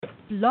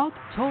Blog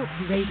Talk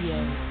Radio.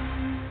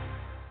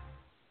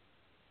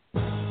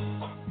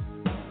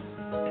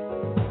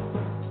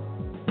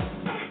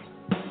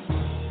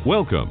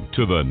 Welcome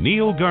to the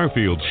Neil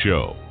Garfield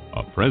Show,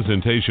 a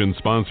presentation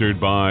sponsored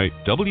by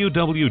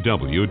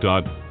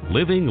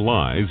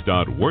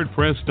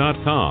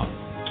www.livinglies.wordpress.com,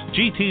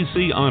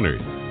 GTC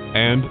Honored,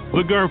 and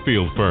The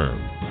Garfield Firm,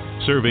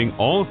 serving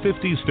all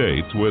 50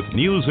 states with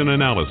news and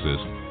analysis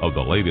of the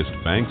latest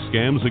bank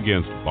scams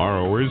against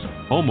borrowers,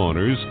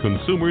 homeowners,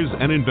 consumers,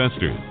 and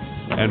investors,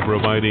 and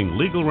providing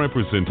legal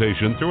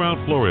representation throughout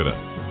Florida.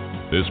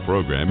 This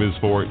program is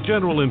for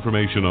general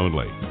information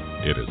only.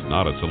 It is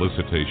not a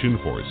solicitation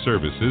for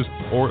services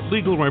or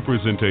legal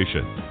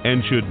representation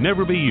and should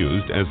never be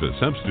used as a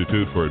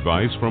substitute for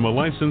advice from a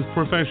licensed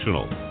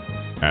professional.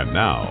 And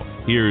now,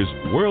 here's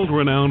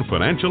world-renowned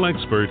financial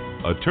expert,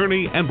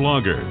 attorney, and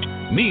blogger,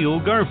 Neil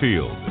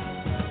Garfield.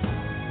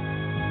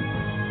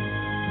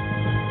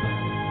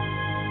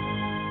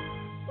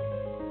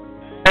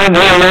 And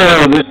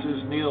hello, this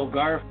is Neil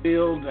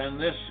Garfield,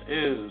 and this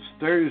is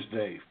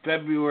Thursday,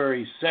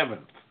 February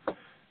 7th,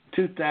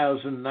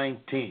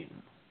 2019.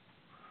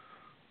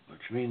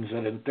 Which means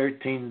that in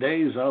 13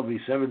 days I'll be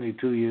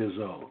 72 years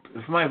old.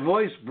 If my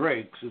voice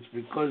breaks, it's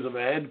because of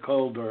a head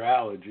cold or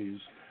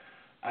allergies.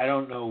 I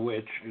don't know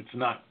which. It's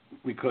not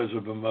because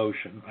of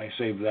emotion. I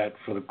save that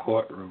for the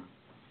courtroom.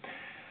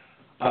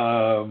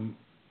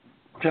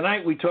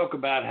 Tonight we talk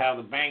about how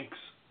the banks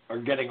are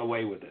getting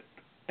away with it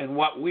and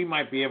what we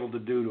might be able to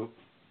do to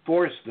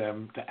force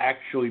them to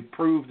actually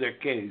prove their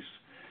case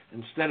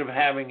instead of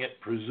having it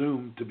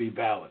presumed to be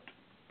valid.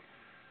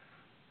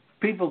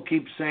 People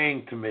keep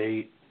saying to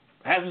me,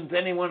 hasn't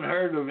anyone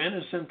heard of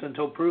innocent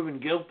until proven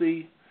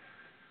guilty?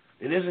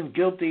 It isn't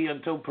guilty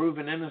until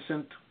proven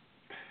innocent.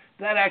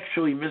 That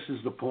actually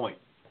misses the point,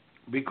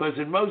 because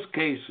in most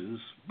cases,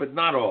 but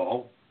not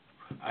all,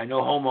 I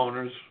know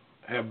homeowners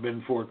have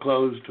been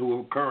foreclosed who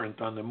were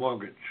current on the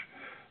mortgage,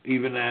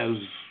 even as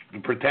the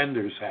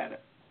pretenders had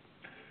it.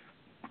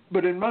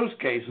 But in most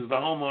cases, the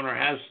homeowner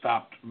has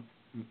stopped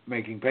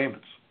making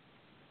payments.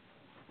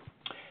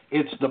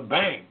 It's the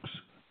banks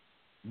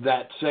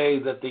that say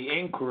that the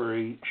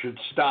inquiry should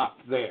stop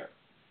there.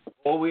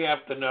 All we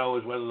have to know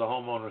is whether the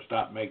homeowner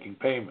stopped making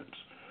payments.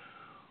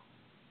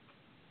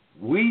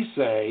 We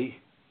say,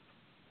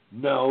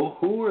 no,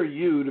 who are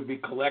you to be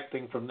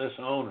collecting from this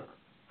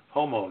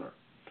homeowner?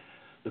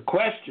 The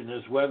question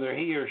is whether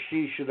he or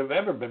she should have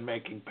ever been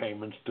making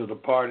payments to the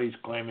parties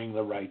claiming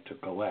the right to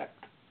collect.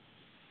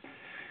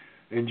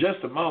 In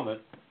just a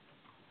moment,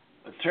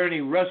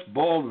 attorney Russ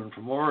Baldwin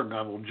from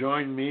Oregon will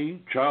join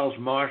me, Charles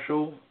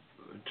Marshall,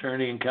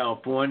 attorney in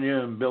California,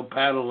 and Bill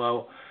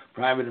Padalo,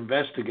 private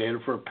investigator,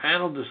 for a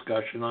panel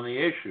discussion on the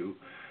issue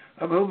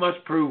of who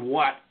must prove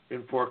what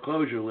in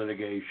foreclosure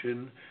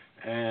litigation.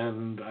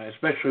 And I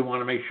especially want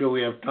to make sure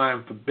we have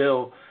time for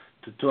Bill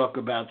to talk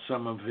about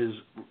some of his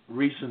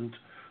recent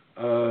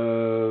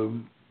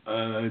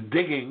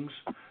diggings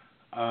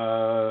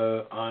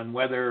on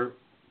whether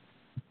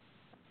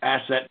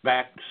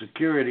asset-backed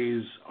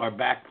securities are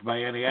backed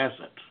by any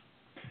assets.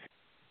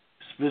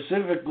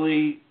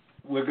 Specifically,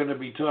 we're going to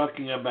be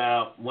talking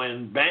about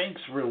when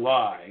banks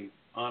rely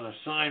on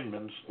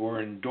assignments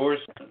or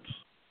endorsements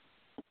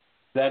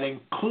that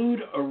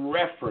include a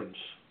reference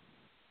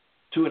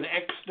to an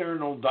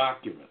external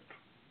document.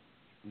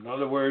 In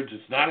other words,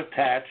 it's not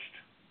attached,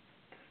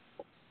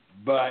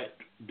 but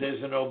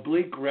there's an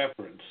oblique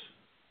reference,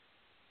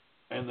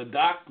 and the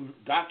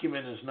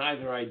document is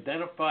neither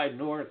identified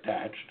nor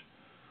attached.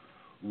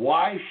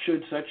 Why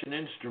should such an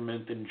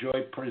instrument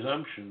enjoy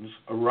presumptions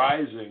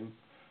arising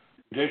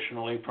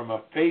additionally from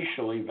a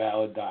facially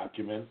valid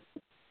document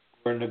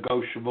or a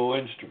negotiable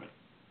instrument?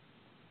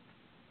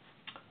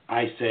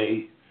 I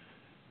say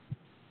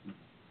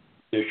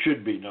there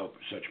should be no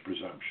such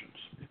presumptions.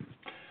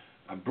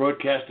 I'm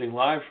broadcasting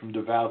live from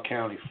Duval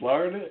County,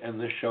 Florida, and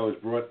this show is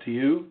brought to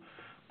you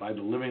by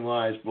the Living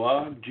Lies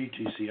blog,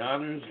 GTC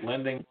Honors,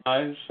 Lending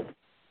Lies,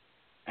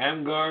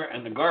 AMGAR,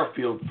 and the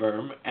Garfield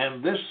Firm.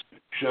 And this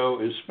show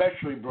is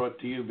specially brought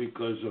to you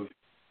because of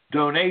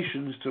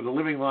donations to the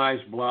Living Lies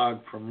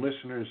blog from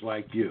listeners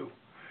like you.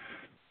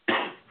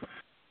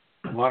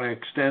 I want to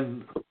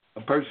extend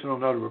a personal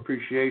note of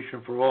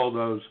appreciation for all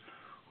those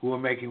who are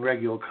making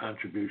regular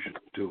contributions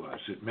to us.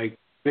 It makes a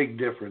big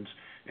difference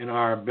in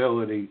our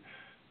ability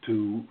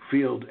to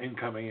field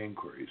incoming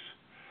inquiries.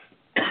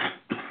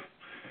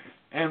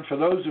 And for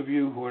those of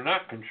you who are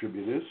not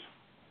contributors,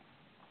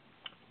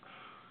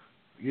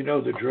 you know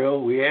the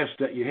drill. We ask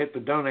that you hit the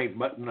donate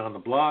button on the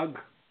blog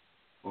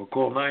or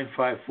call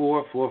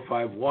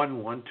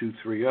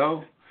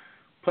 954-451-1230.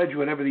 Pledge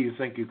whatever you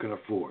think you can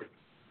afford.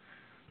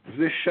 If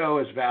this show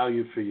has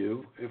value for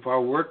you, if our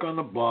work on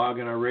the blog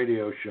and our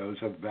radio shows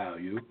have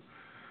value,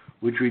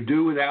 which we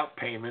do without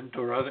payment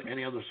or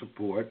any other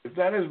support, if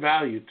that has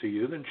value to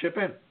you, then chip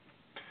in.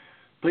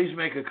 Please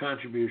make a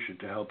contribution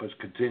to help us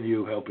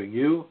continue helping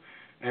you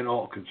and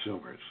all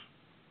consumers.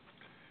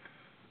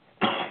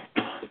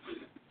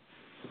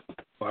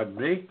 Pardon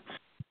me.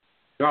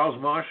 Charles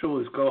Marshall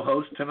is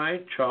co-host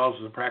tonight. Charles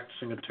is a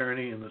practicing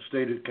attorney in the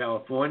state of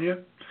California.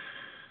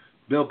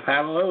 Bill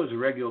Padalo is a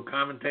regular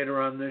commentator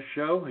on this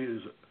show.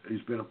 He's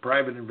been a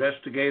private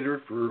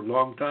investigator for a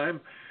long time,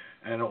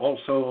 and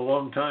also a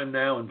long time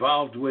now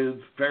involved with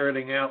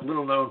ferreting out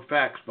little-known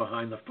facts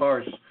behind the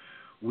farce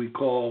we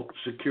call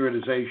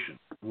securitization.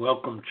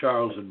 Welcome,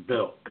 Charles and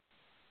Bill.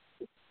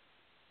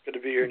 Good to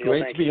be here, Neil.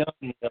 Great Thank to be you. on,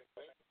 Neil.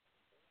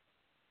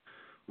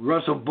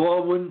 Russell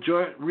Baldwin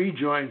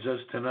rejoins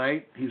us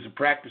tonight. He's a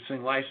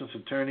practicing licensed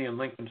attorney in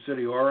Lincoln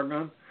City,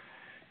 Oregon.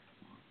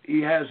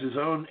 He has his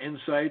own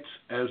insights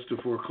as to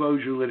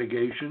foreclosure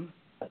litigation,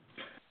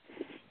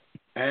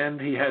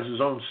 and he has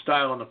his own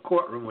style in the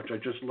courtroom, which I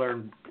just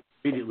learned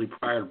immediately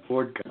prior to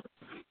broadcast,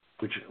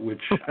 which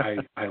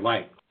I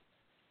like.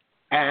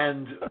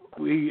 And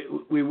we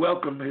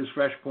welcome his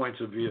fresh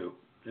points of view.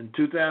 In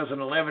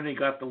 2011, he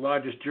got the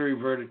largest jury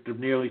verdict of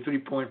nearly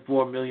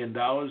 $3.4 million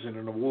and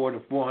an award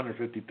of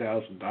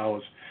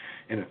 $450,000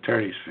 in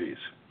attorney's fees.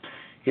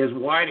 He has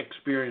wide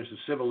experience in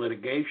civil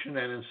litigation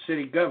and in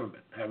city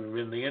government, having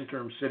been the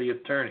interim city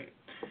attorney.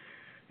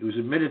 He was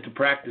admitted to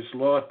practice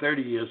law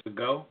 30 years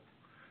ago.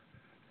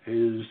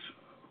 His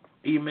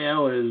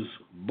email is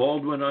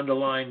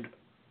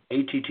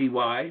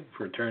Baldwin_ATTY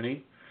for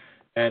attorney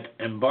at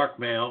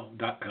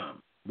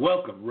embarkmail.com.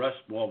 Welcome, Russ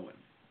Baldwin.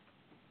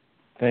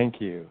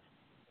 Thank you.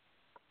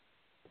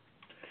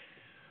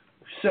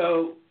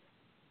 So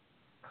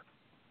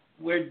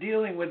we're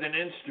dealing with an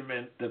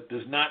instrument that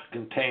does not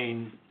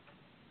contain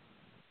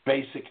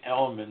basic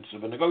elements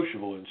of a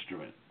negotiable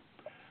instrument,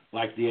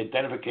 like the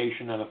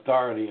identification and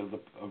authority of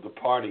the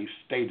party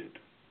stated.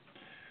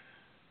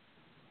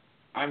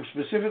 I'm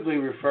specifically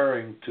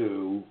referring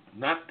to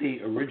not the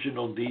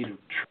original deed of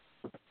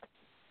trust,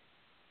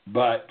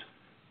 but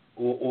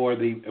or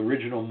the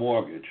original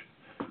mortgage,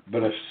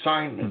 but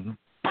assignment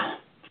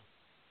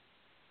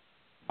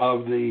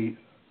of the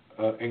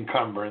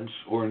encumbrance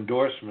or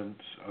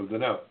endorsements of the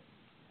note.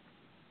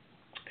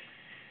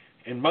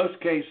 In most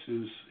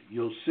cases,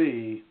 you'll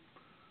see,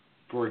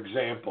 for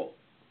example,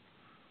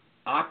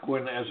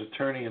 Aquin as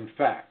attorney in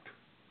fact.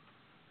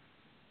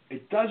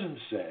 It doesn't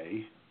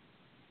say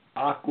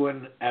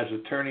Aquin as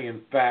attorney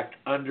in fact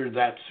under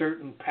that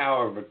certain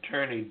power of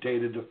attorney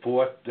dated the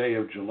 4th day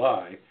of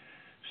July,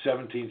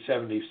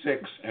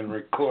 1776, and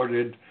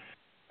recorded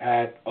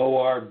at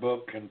OR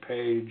book and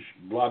page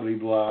blah, blah,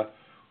 blah,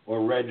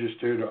 or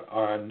registered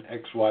on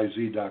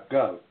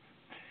xyz.gov.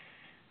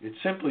 It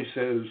simply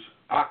says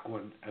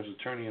Aquin as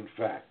attorney in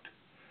fact.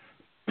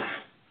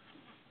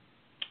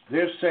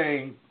 They're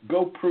saying,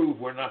 go prove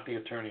we're not the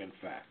attorney in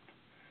fact.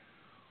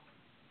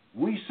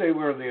 We say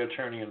we're the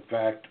attorney in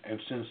fact, and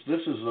since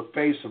this is the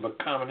face of a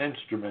common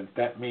instrument,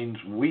 that means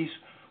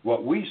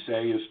what we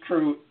say is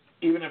true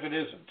even if it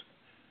isn't,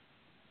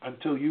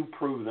 until you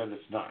prove that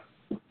it's not.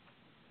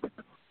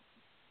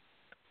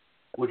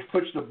 Which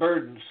puts the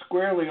burden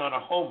squarely on a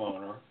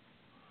homeowner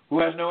who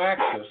has no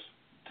access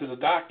to the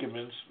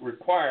documents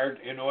required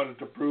in order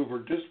to prove or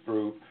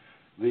disprove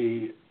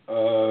the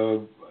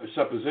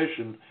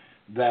supposition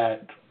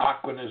that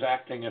Aquin is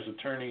acting as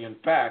attorney in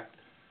fact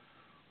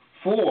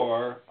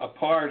for a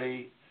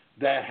party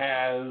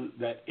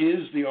that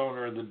is the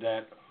owner of the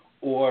debt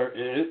or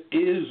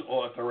is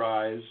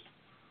authorized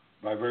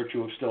by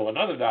virtue of still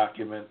another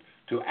document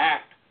to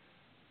act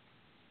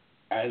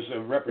as a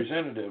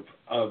representative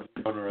of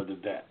the owner of the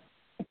debt.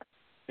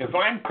 If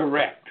I'm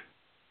correct,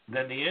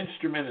 then the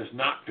instrument is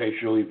not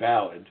facially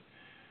valid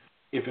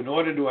if in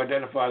order to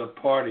identify the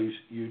parties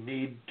you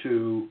need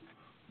to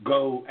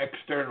go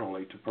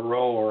externally to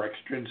parole or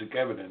extrinsic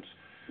evidence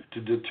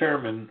to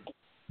determine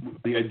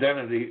the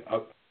identity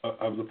of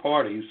the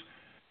parties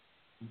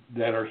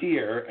that are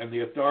here and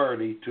the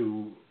authority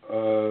to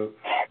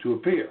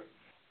appear.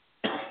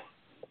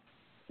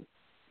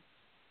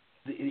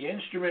 The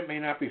instrument may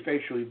not be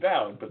facially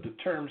valid, but the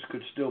terms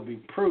could still be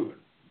proven.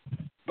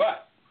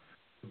 But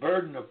the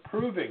burden of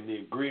proving the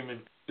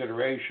agreement,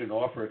 consideration,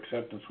 offer,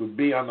 acceptance would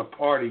be on the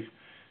parties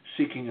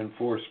seeking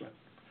enforcement.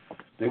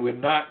 They would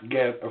not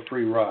get a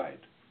free ride.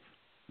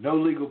 No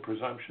legal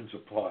presumptions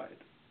applied.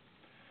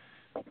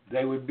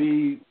 They would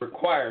be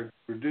required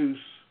to produce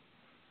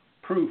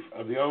proof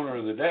of the owner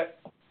of the debt,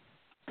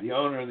 the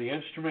owner of the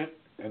instrument,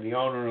 and the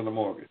owner of the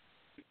mortgage.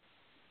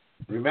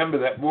 Remember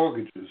that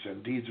mortgages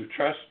and deeds of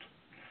trust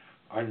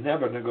are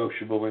never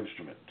negotiable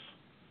instruments.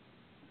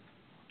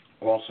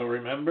 Also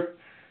remember,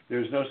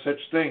 there's no such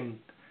thing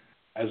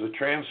as a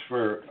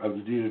transfer of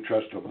the deed of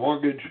trust or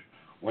mortgage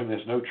when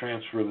there's no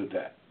transfer of the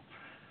debt.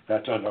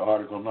 That's under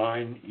Article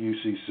 9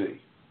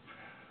 UCC.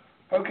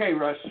 Okay,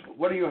 Russ,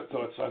 what are your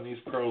thoughts on these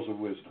pearls of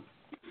wisdom?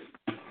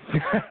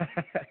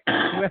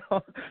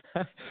 Well,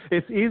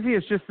 it's easy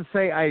as just to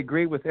say I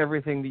agree with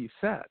everything that you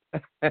said,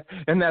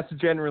 and that's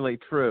generally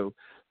true.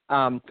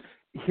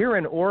 Here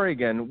in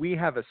Oregon, we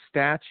have a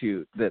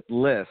statute that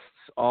lists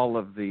all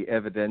of the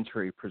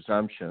evidentiary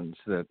presumptions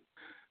that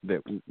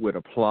would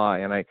apply,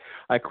 and I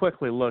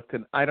quickly looked,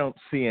 and I don't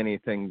see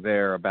anything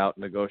there about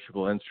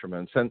negotiable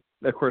instruments, and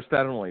of course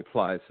that only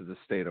applies to the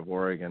state of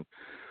Oregon.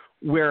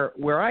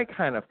 Where I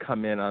kind of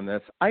come in on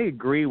this, I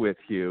agree with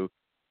you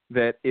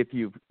that if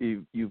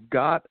you've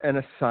got an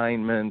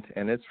assignment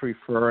and it's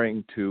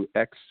referring to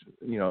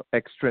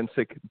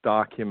extrinsic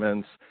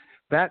documents,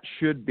 that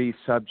should be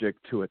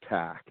subject to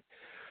attack.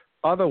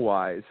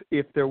 Otherwise,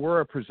 if there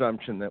were a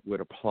presumption that would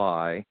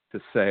apply to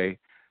say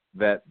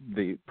that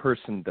the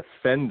person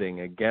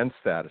defending against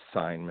that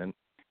assignment,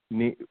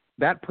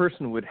 that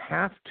person would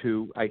have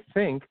to, I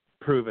think,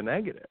 prove a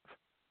negative,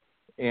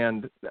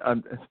 and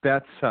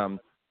that's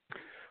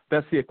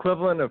the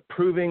equivalent of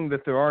proving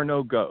that there are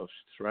no ghosts,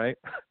 right?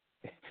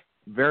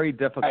 Very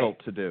difficult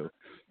to do.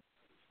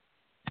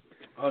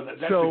 Oh,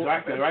 that's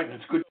exactly right. And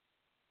it's good.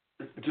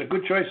 It's a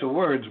good choice of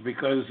words,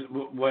 because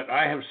what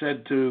I have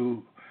said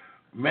to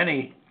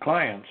many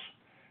clients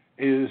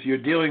is you're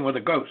dealing with a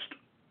ghost.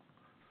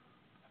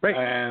 Right.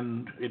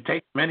 And it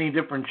takes many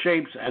different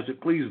shapes as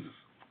it pleases.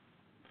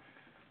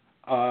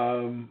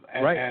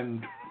 Right.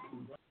 And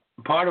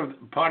part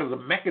of the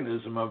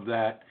mechanism of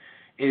that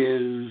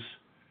is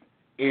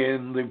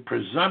in the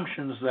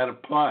presumptions that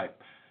apply.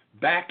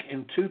 Back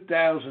in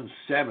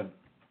 2007,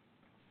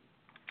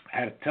 I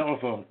had a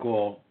telephone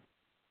call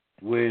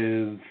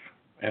with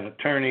an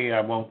attorney.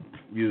 I won't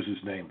use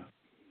his name.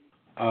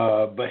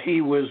 But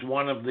he was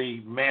one of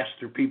the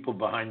master people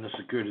behind the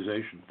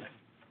securitization thing.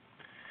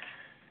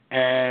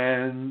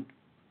 And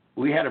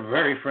we had a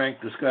very frank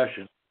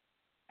discussion.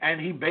 And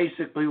he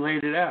basically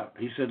laid it out.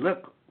 He said,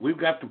 look, we've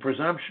got the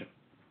presumption.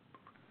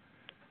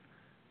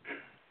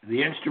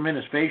 The instrument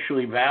is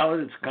facially valid.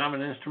 It's a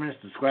common instrument.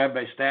 It's described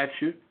by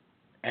statute.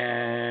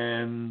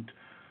 And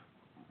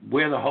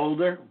we're the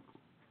holder.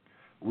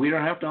 We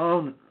don't have to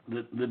own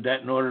the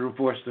debt in order to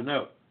enforce the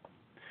note.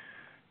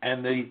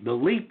 And the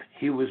leap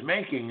he was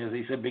making is,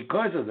 he said,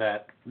 because of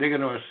that, they're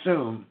going to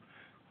assume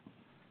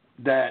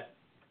that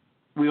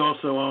we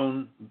also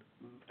own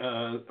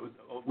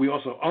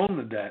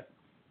the debt,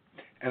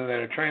 and that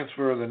a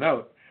transfer of the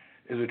note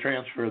is a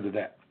transfer of the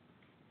debt.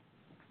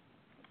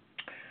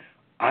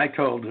 I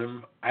told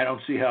him, I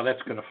don't see how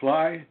that's going to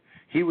fly.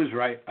 He was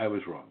right. I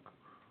was wrong.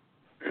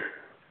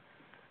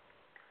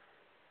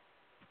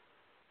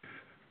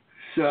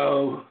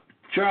 So,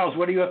 Charles,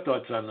 what are your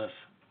thoughts on this?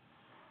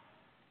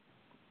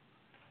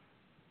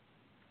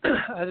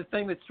 The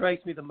thing that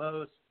strikes me the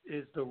most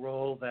is the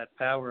role that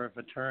power of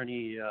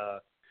attorney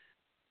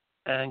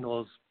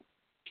angles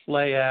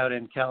play out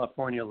in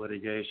California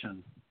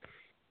litigation.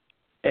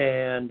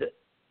 And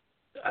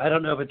I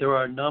don't know if there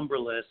are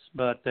numberless,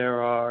 but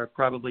there are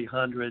probably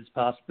hundreds,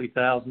 possibly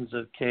thousands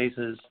of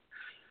cases,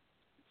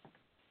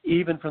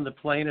 even from the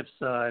plaintiff's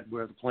side,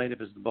 where the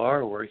plaintiff is the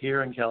borrower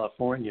here in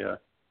California,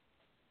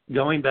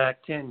 going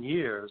back 10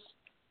 years,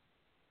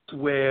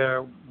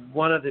 where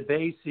one of the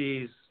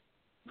bases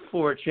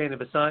for chain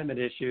of assignment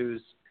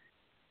issues,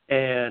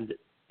 and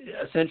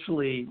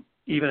essentially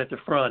even at the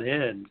front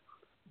end,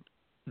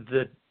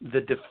 the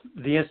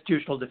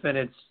institutional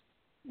defendants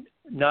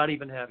not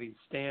even having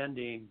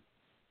standing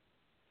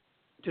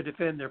to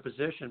defend their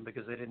position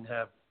because they didn't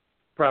have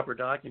proper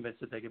documents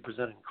that they could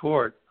present in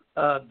court.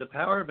 The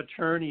power of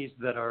attorneys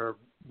that are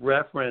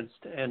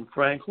referenced and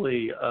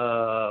frankly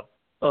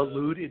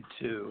alluded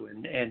to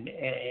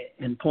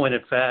and point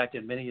of fact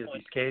in many of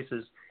these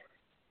cases,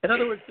 in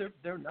other words,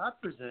 they're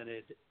not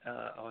presented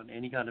on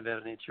any kind of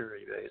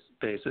evidentiary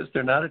basis.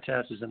 They're not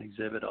attached as an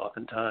exhibit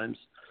oftentimes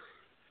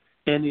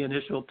in the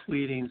initial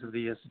pleadings of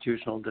the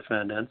institutional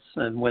defendants.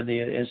 And when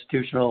the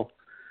institutional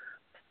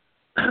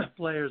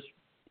players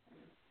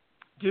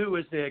do,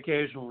 as they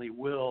occasionally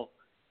will,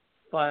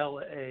 file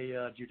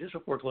a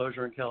judicial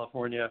foreclosure in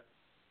California,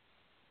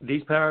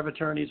 these power of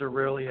attorneys are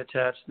rarely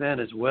attached then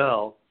as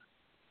well.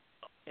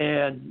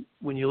 And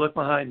when you look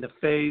behind the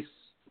face,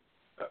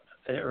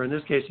 or in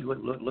this case, you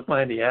look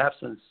behind the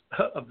absence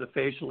of the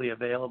facially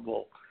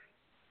available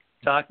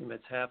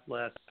documents, have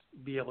less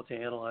be able to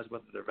analyze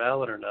whether they're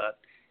valid or not,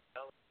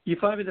 you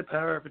find that the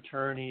power of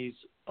attorneys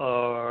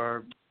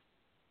are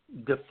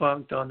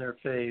defunct on their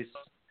face,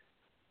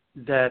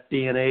 that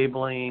the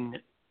enabling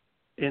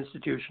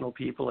institutional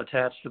people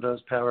attached to those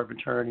power of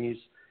attorneys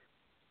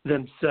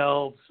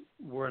themselves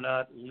were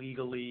not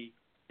legally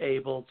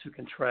able to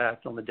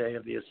contract on the day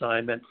of the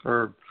assignment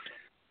for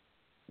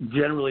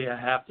generally a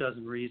half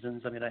dozen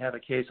reasons. I mean, I have a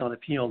case on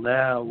appeal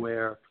now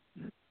where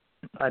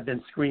I've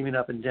been screaming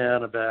up and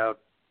down about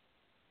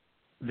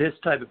this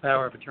type of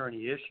power of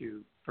attorney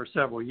issue for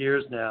several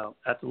years now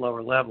at the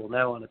lower level.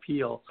 Now on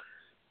appeal,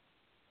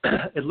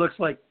 it looks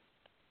like,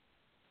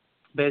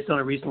 based on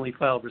a recently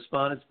filed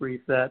respondent's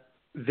brief, that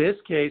this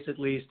case at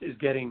least is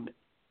getting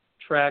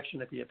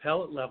traction at the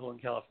appellate level in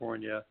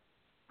California.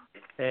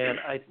 And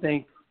I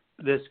think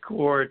this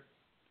court,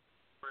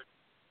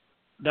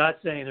 not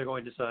saying they're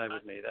going to side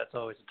with me, that's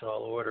always a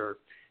tall order.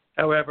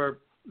 However,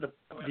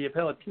 the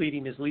appellate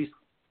pleading is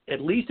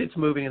at least it's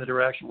moving in the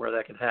direction where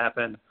that can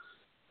happen.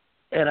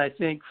 And I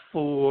think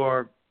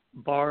for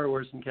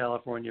borrowers in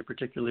California,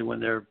 particularly when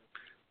they're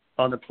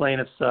on the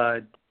plaintiff's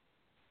side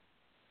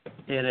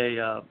in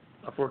a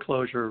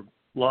foreclosure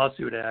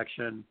lawsuit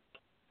action,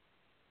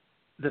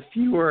 the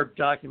fewer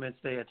documents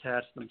they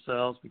attach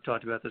themselves, we've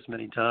talked about this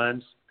many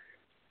times,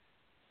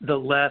 the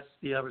less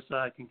the other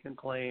side can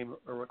claim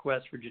a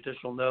request for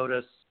judicial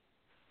notice,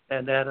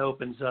 and that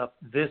opens up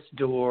this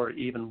door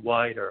even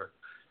wider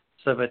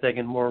so that they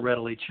can more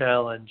readily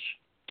challenge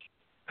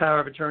power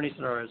of attorney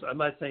scenarios. I'm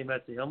not saying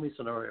that's the only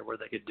scenario where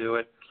they could do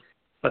it,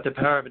 but the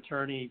power of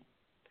attorney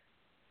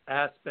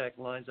aspect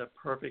lines up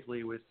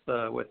perfectly with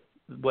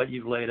what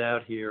you've laid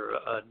out here,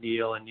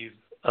 Neil, and you've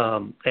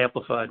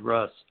amplified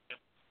Russ.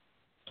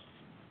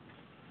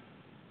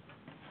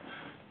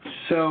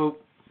 So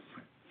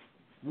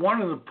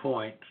one of the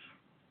points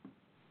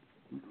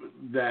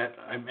that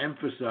I'm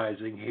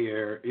emphasizing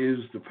here is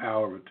the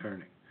power of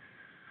attorney.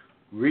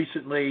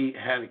 Recently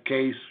had a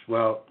case,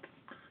 well,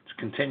 it's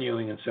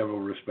continuing in several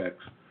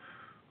respects,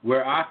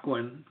 where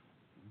Ocwen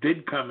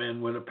did come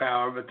in with a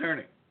power of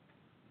attorney.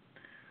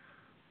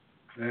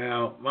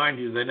 Now, mind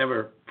you, they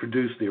never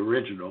produced the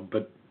original,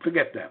 but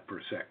forget that for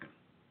a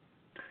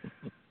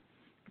second.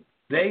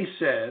 They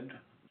said,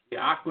 the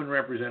Ocwen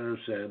representative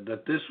said,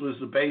 that this was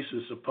the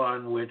basis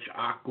upon which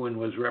Ocwen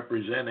was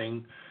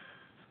representing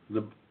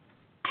the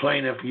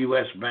plaintiff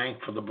U.S. Bank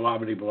for the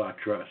blah-blah-blah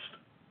trust.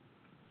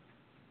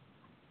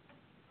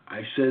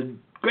 I said,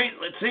 great,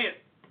 let's see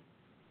it.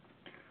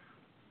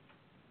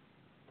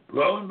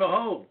 Lo and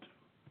behold,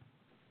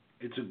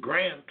 it's a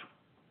grant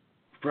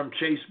from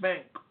Chase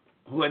Bank,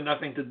 who had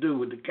nothing to do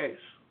with the case.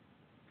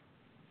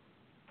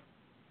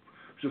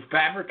 It's a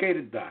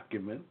fabricated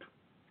document,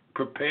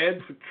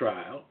 prepared for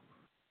trial,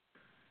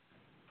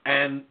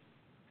 and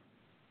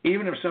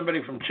even if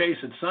somebody from Chase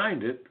had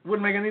signed it, it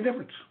wouldn't make any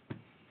difference.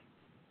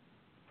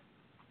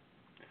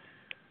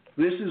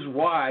 This is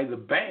why the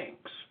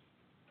banks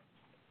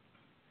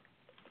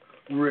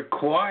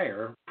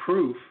require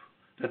proof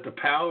that the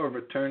power of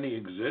attorney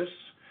exists,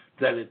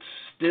 that it's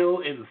still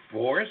in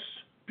force,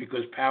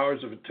 because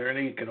powers of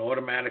attorney can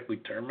automatically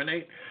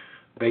terminate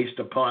based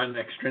upon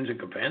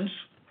extrinsic events.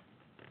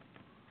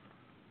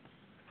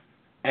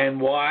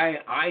 And why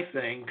I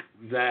think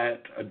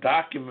that a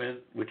document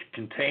which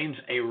contains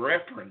a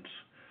reference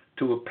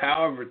to a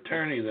power of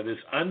attorney that is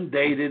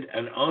undated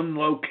and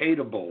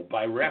unlocatable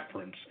by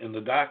reference in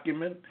the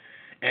document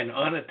and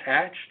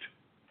unattached,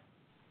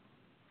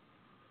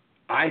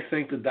 I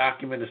think the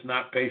document is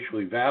not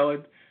facially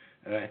valid,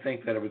 and I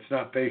think that if it's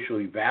not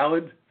facially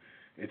valid,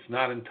 it's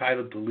not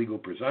entitled to legal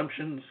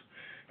presumptions,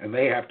 and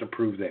they have to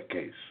prove that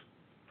case.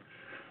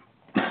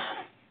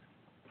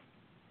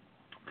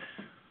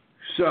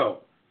 So,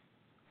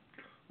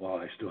 while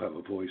I still have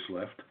a voice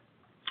left,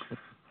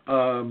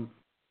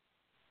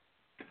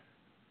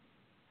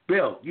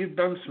 Bill, you've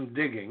done some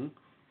digging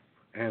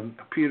and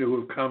appear to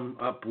have come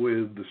up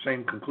with the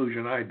same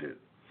conclusion I did,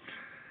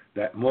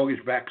 that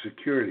mortgage-backed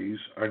securities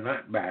are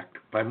not backed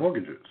by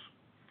mortgages.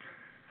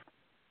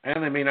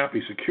 And they may not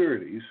be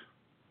securities,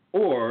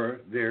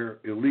 or they're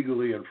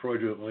illegally and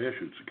fraudulently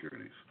issued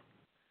securities.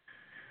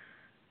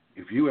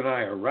 If you and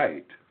I are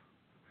right,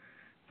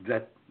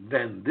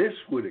 then this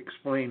would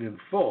explain in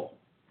full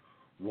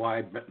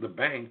why the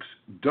banks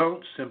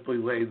don't simply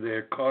lay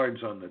their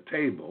cards on the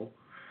table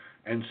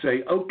and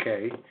say,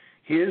 okay,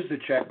 here's the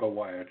check or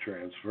wire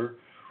transfer.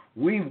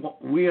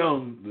 We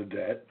own the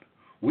debt.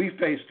 We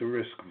face the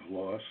risk of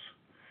loss.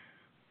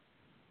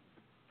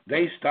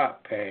 They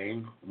stop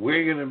paying.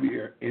 We're going to be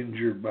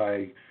injured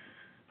by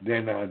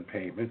their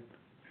non-payment.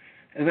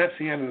 And that's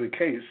the end of the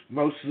case.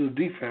 Most of the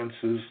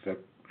defenses that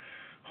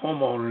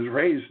homeowners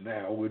raise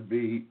now would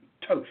be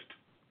toast.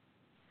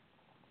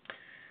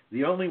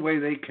 The only way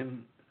they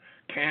can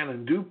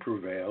and do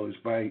prevail is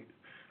by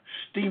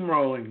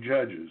steamrolling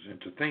judges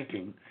into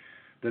thinking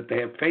that they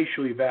have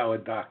facially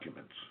valid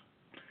documents.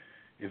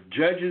 If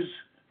judges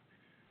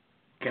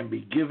can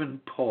be given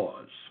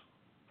pause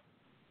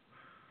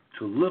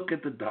to look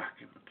at the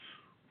documents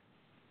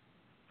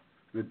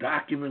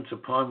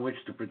upon which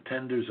the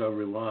pretenders are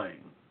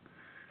relying,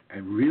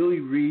 and really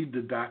read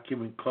the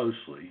document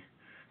closely,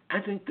 I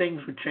think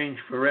things would change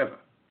forever.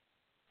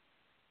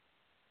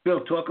 Bill,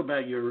 talk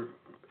about your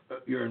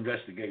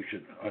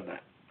investigation on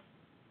that.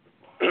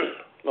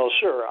 Well,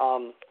 sure.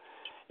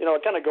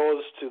 It kind of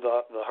goes to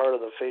the heart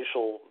of the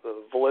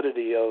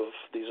validity of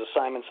these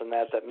assignments and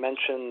that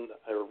mention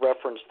or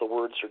reference the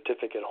word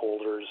certificate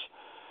holders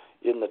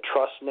in the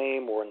trust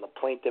name or in the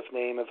plaintiff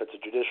name. If it's a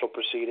judicial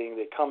proceeding,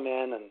 they come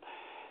in and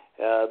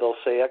they'll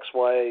say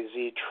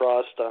XYZ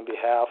Trust on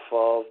behalf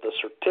of the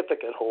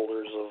certificate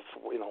holders of,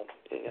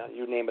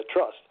 you name it,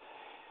 trust.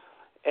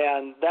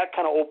 And that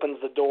kind of opens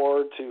the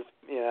door to,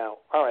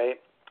 all right,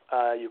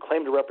 you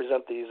claim to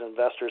represent these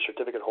investors,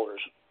 certificate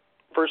holders.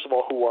 First of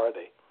all, who are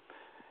they?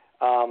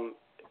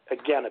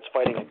 Again, it's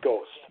fighting a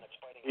ghost.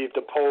 You've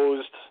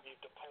deposed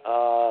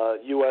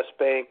U.S.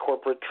 Bank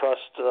corporate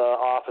trust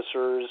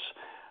officers,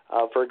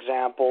 for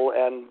example,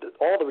 and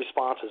all the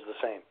response is the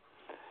same.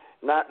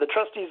 The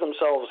trustees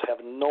themselves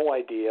have no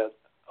idea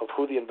of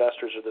who the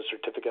investors or the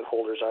certificate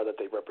holders are that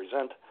they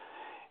represent,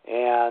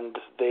 and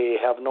they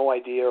have no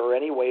idea or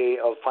any way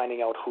of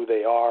finding out who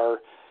they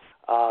are.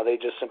 They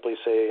just simply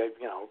say,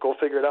 go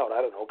figure it out.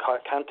 I don't know,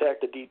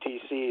 contact the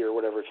DTC or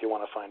whatever if you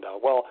want to find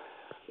out. Well,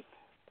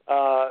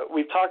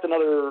 we've talked in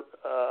other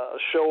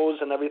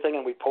shows and everything,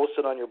 and we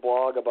posted on your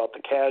blog about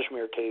the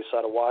Kashmir case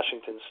out of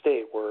Washington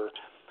State, where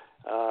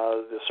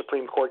the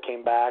Supreme Court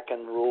came back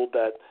and ruled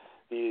that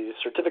the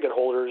certificate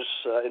holders,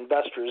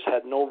 investors,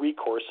 had no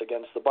recourse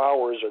against the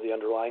borrowers or the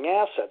underlying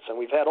assets. And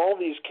we've had all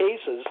these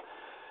cases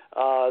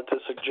to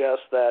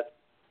suggest that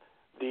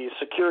the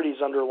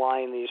securities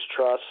underlying these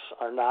trusts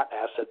are not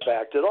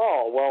asset-backed at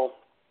all. Well,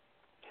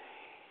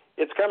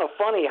 it's kind of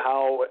funny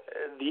how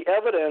the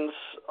evidence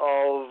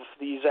of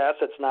these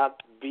assets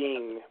not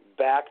being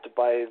backed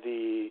by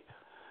the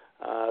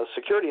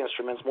security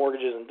instruments,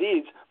 mortgages, and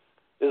deeds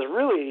is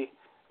really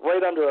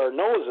right under our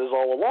noses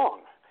all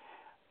along.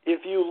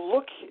 If you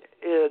look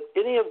at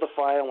any of the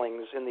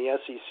filings in the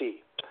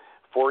SEC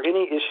for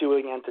any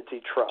issuing entity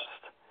trust,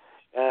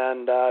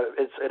 and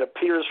it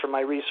appears from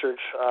my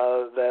research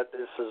that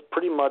this is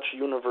pretty much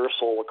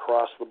universal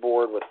across the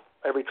board with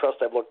every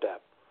trust I've looked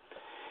at.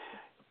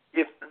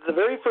 If the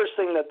very first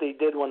thing that they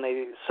did when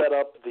they set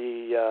up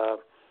the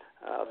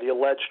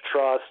alleged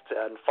trust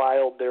and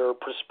filed their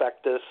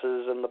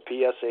prospectuses and the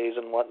PSAs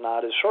and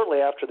whatnot is shortly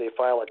after they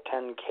file a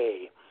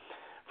 10K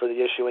for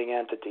the issuing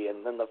entity.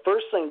 And then the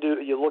first thing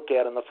you look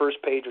at in the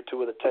first page or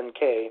two of the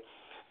 10K,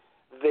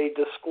 they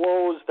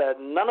disclose that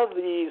none of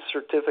these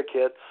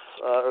certificates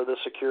or the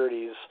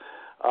securities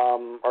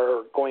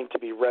are going to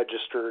be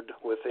registered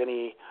with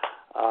any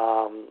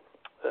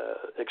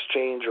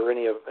exchange or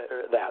any of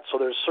that. So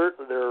they're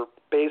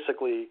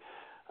basically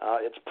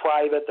it's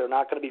private. They're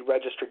not going to be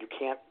registered. You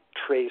can't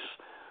trace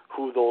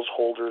who those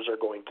holders are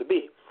going to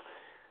be.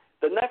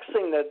 The next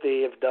thing that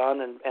they have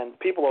done, and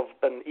people have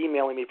been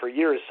emailing me for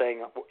years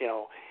saying,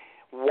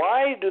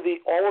 why do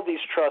all of these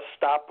trusts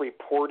stop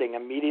reporting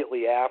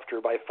immediately after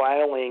by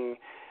filing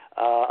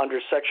under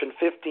Section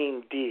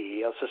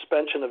 15D, a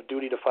suspension of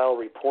duty to file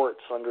reports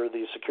under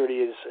the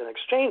Securities and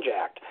Exchange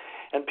Act?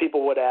 And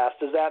people would ask,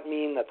 does that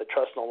mean that the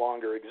trust no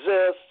longer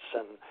exists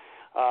and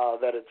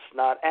that it's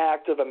not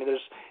active? I mean,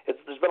 there's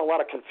been a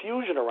lot of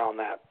confusion around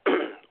that.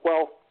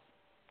 Well,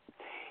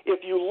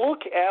 if you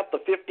look at the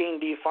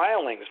 15D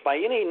filings by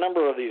any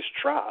number of these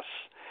trusts,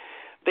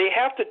 they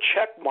have to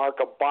check mark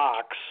a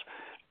box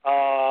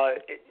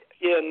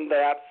in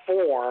that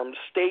form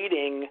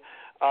stating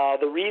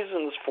the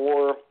reasons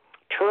for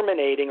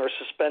terminating or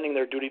suspending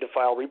their duty to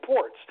file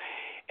reports.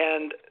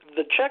 And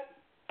the check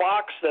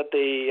box that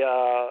they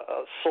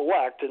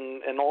select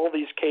in all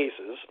these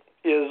cases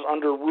is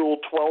under Rule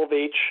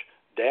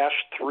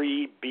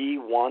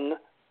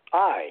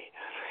 12H-3B1I.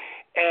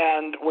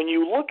 And when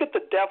you look at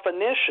the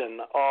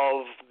definition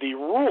of the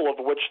rule of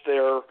which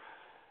they're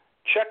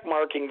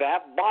checkmarking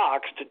that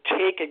box to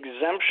take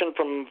exemption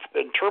from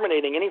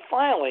terminating any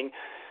filing,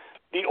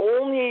 the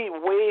only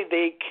way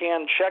they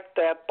can check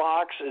that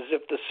box is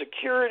if the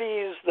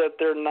securities that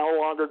they're no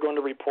longer going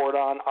to report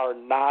on are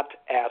not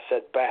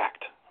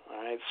asset-backed.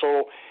 All right,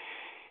 so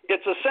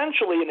it's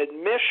essentially an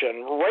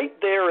admission right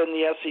there in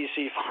the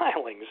SEC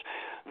filings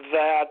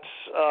that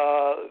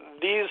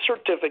these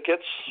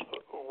certificates,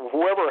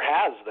 whoever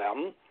has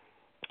them,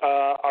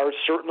 are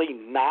certainly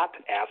not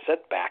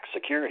asset-backed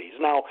securities.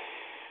 Now,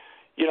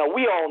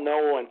 we all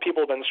know, and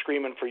people have been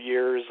screaming for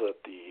years,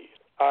 that the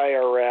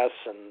IRS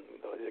and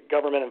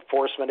government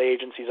enforcement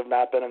agencies have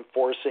not been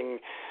enforcing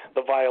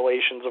the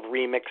violations of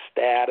remix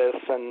status,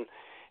 and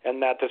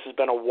that this has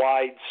been a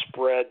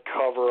widespread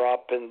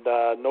cover-up, and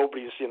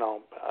nobody's,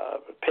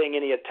 paying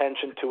any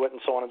attention to it, and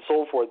so on and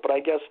so forth. But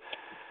I guess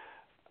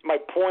my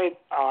point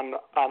on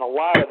a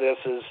lot of this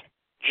is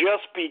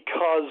just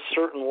because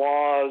certain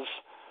laws,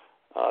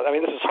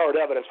 this is hard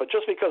evidence, but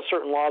just because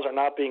certain laws are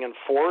not being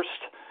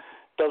enforced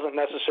doesn't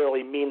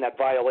necessarily mean that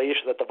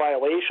the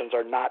violations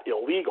are not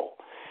illegal.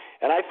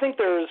 And I think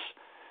there's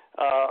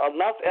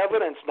enough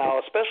evidence now,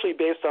 especially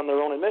based on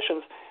their own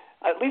admissions,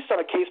 at least on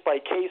a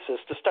case-by-case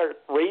basis, to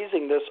start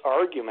raising this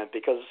argument,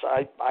 because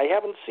I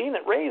haven't seen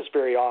it raised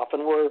very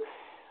often, where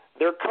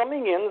they're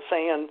coming in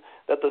saying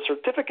that the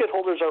certificate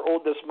holders are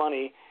owed this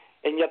money,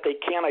 and yet they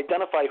can't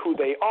identify who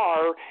they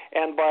are,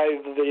 and by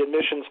the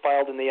admissions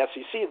filed in the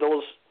SEC,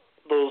 those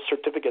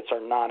certificates are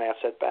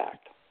non-asset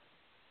backed.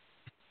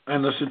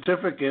 And the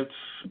certificate's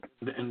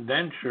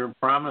indenture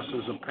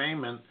promises a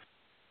payment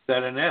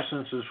that in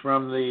essence is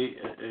from the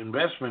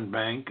investment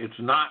bank. It's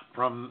not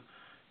from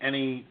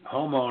any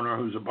homeowner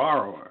who's a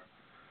borrower.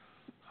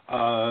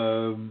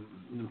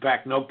 In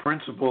fact, no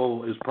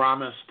principal is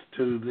promised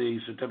to the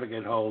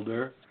certificate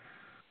holder,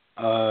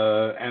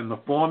 and the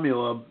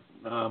formula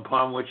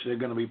upon which they're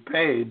going to be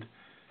paid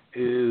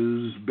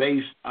is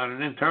based on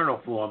an internal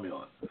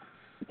formula.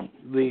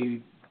 The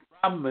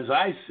problem, as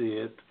I see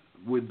it,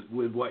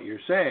 with what you're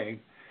saying,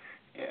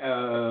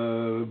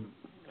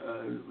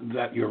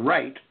 that you're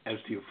right as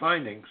to your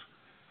findings,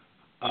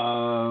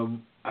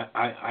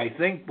 I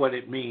think what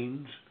it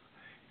means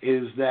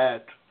is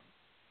that,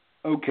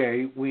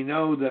 okay, we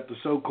know that the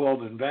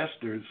so-called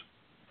investors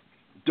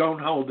don't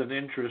hold an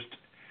interest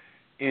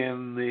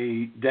in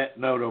the debt,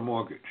 note, or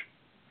mortgage.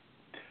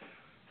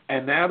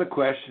 And now the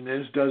question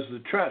is, does the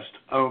trust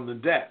own the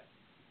debt?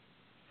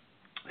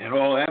 And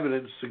all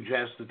evidence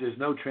suggests that there's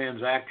no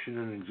transaction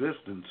in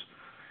existence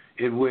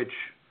in which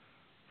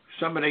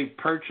somebody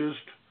purchased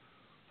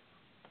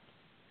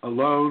a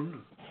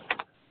loan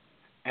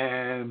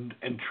and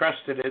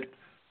entrusted it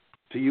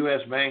to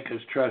U.S. Bank as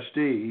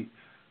trustee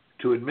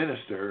to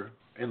administer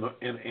in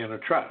a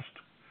trust,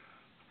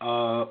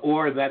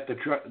 or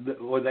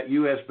that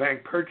U.S.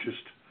 Bank purchased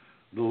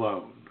the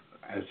loan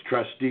as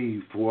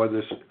trustee for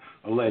this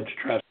alleged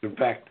trust. In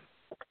fact,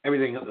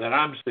 everything that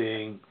I'm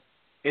seeing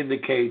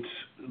indicates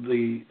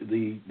the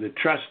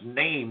trust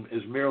name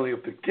is merely a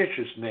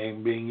fictitious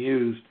name being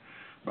used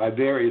by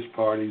various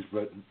parties,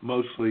 but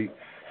mostly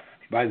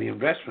by the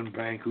investment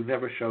bank, who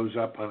never shows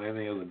up on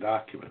any of the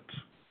documents.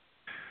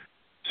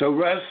 So,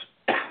 Russ,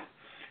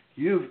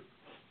 you've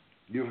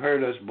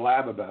heard us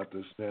blab about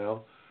this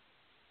now.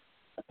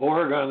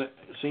 Oregon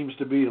seems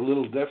to be a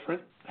little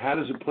different. How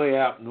does it play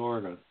out in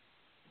Oregon?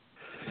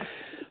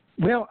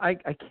 Well, I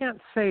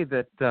can't say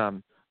that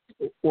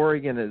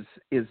Oregon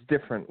is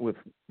different with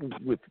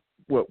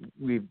what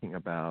we've been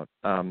about.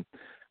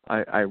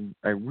 I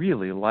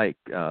really like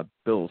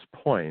Bill's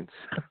points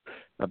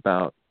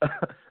about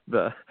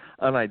the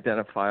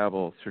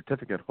unidentifiable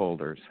certificate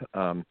holders.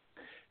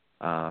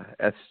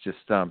 That's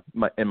just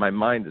my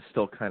mind is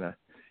still kind of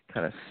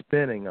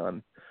spinning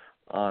on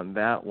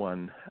that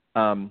one.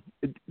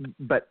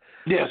 But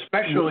yeah,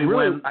 especially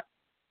really,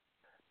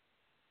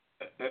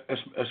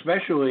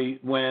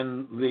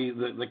 when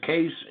the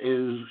case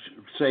is,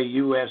 say,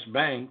 U.S.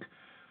 Bank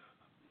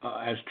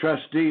as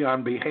trustee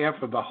on behalf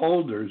of the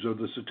holders of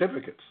the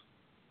certificates.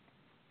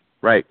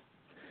 Right.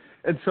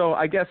 And so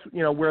I guess,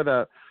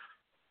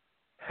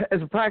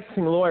 as a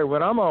practicing lawyer,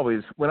 what I'm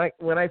always, when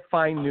I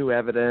find new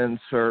evidence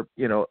or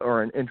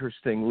an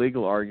interesting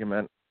legal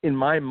argument, in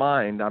my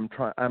mind,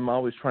 I'm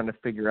always trying to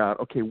figure out,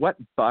 okay, what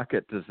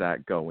bucket does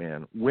that go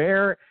in?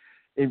 Where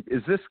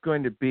is this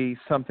going to be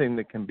something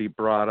that can be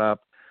brought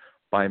up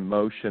by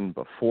motion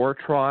before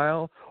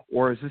trial,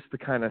 or is this the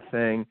kind of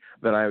thing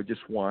that I would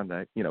just want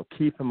to,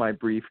 keep in my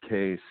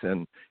briefcase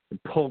and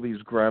pull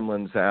these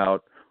gremlins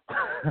out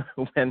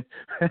when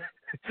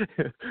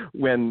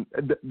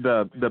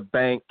the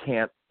bank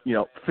can't,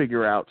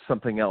 figure out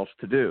something else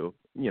to do,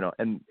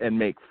 and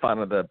make fun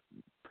of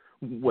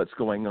what's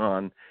going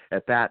on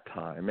at that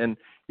time. And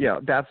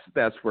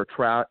that's where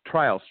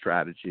trial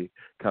strategy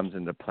comes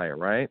into play,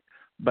 right?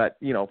 But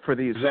for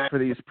these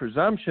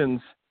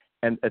presumptions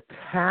and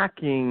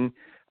attacking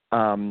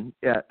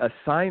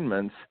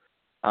assignments,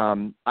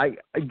 I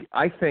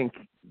think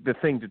the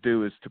thing to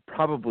do is to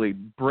probably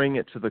bring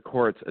it to the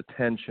court's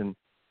attention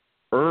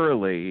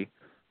early,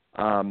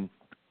 to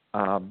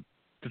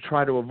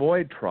try to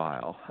avoid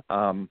trial.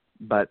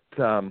 But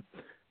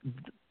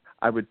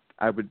I would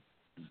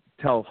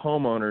tell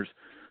homeowners,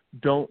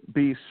 don't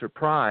be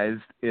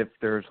surprised if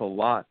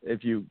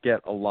you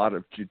get a lot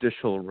of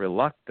judicial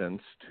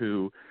reluctance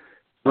to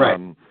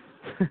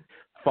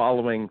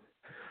following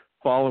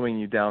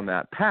you down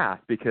that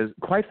path, because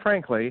quite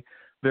frankly,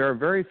 there are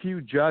very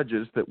few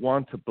judges that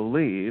want to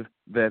believe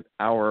that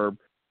our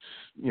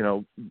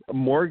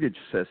mortgage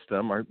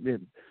system, our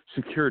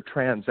secure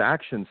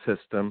transaction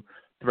system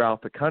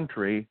throughout the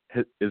country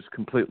is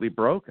completely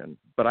broken.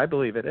 But I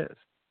believe it is.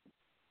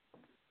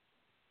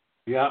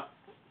 Yeah,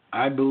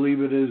 I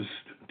believe it is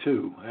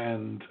too.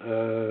 And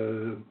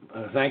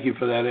thank you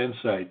for that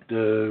insight.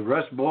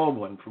 Russ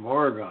Baldwin from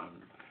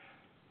Oregon,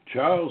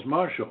 Charles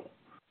Marshall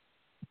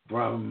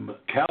from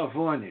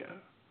California,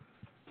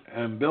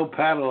 and Bill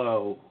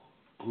Padelow,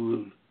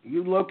 who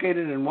you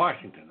located in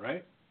Washington,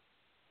 right?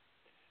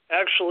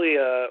 Actually,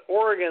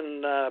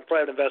 Oregon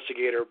private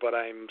investigator, but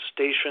I'm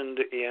stationed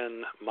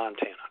in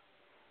Montana.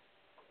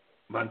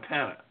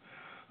 Montana.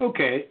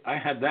 Okay, I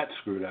had that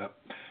screwed up.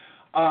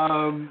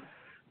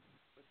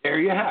 There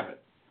you have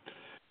it.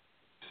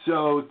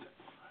 So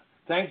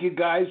thank you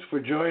guys for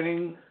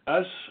joining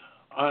us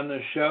on the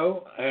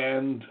show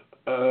and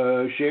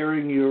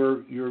sharing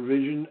your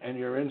vision and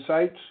your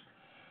insights.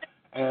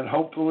 And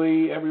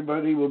hopefully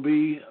everybody will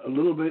be a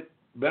little bit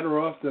better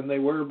off than they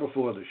were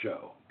before the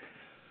show.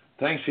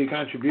 Thanks for your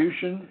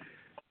contribution.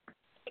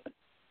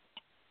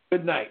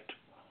 Good night.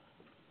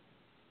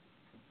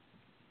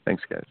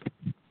 Thanks, guys.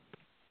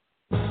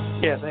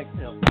 Yeah, thanks,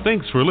 Neil.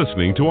 Thanks for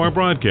listening to our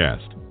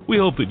broadcast. We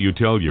hope that you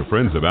tell your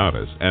friends about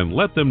us and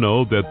let them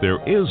know that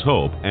there is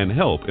hope and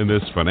help in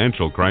this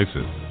financial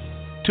crisis.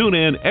 Tune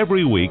in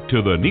every week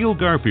to The Neil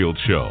Garfield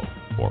Show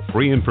for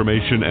free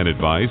information and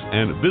advice,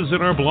 and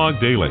visit our blog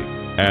daily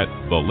at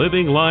The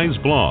Living Lies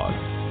blog.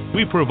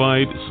 We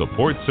provide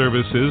support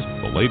services,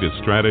 the latest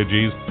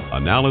strategies,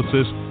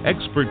 analysis,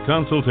 expert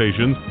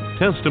consultations,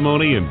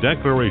 testimony, and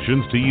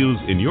declarations to use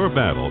in your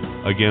battle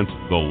against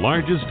the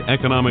largest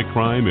economic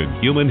crime in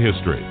human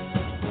history.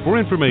 For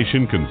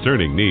information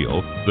concerning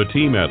Neil, the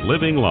team at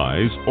Living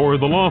Lies, or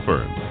the law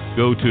firm,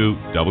 go to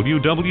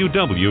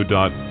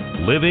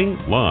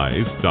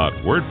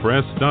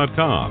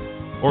www.livinglies.wordpress.com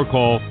or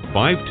call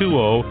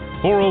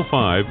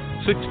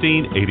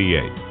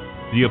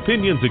 520-405-1688. The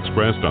opinions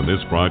expressed on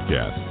this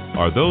broadcast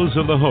are those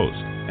of the host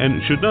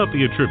and should not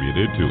be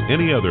attributed to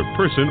any other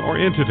person or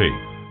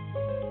entity.